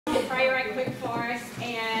pray right quick for us,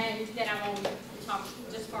 and then I will talk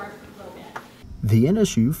just for a little bit. The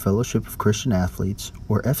NSU Fellowship of Christian Athletes,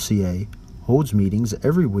 or FCA, holds meetings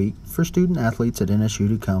every week for student athletes at NSU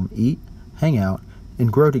to come eat, hang out,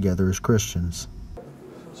 and grow together as Christians.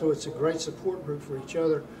 So it's a great support group for each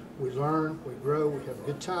other. We learn, we grow, we have a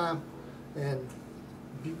good time, and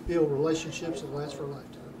build relationships that last for a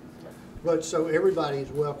lifetime. But so everybody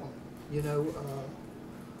is welcome. You know,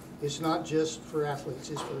 it's not just for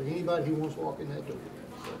athletes, it's for anybody who wants to walk in that door.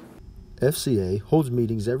 FCA holds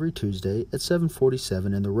meetings every Tuesday at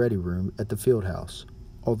 7:47 in the Ready Room at the Fieldhouse.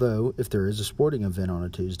 Although, if there is a sporting event on a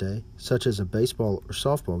Tuesday, such as a baseball or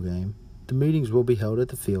softball game, the meetings will be held at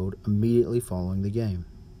the field immediately following the game.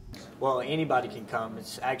 Well, anybody can come.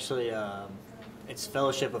 It's actually it's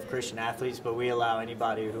Fellowship of Christian Athletes, but we allow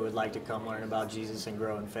anybody who would like to come learn about Jesus and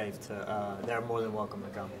grow in faith to. They're more than welcome to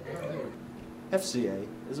come. FCA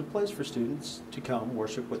is a place for students to come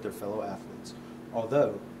worship with their fellow athletes,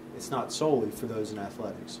 although it's not solely for those in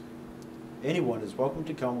athletics. Anyone is welcome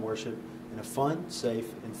to come worship in a fun,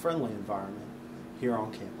 safe, and friendly environment here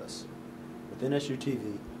on campus. With NSU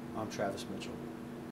TV, I'm Travis Mitchell.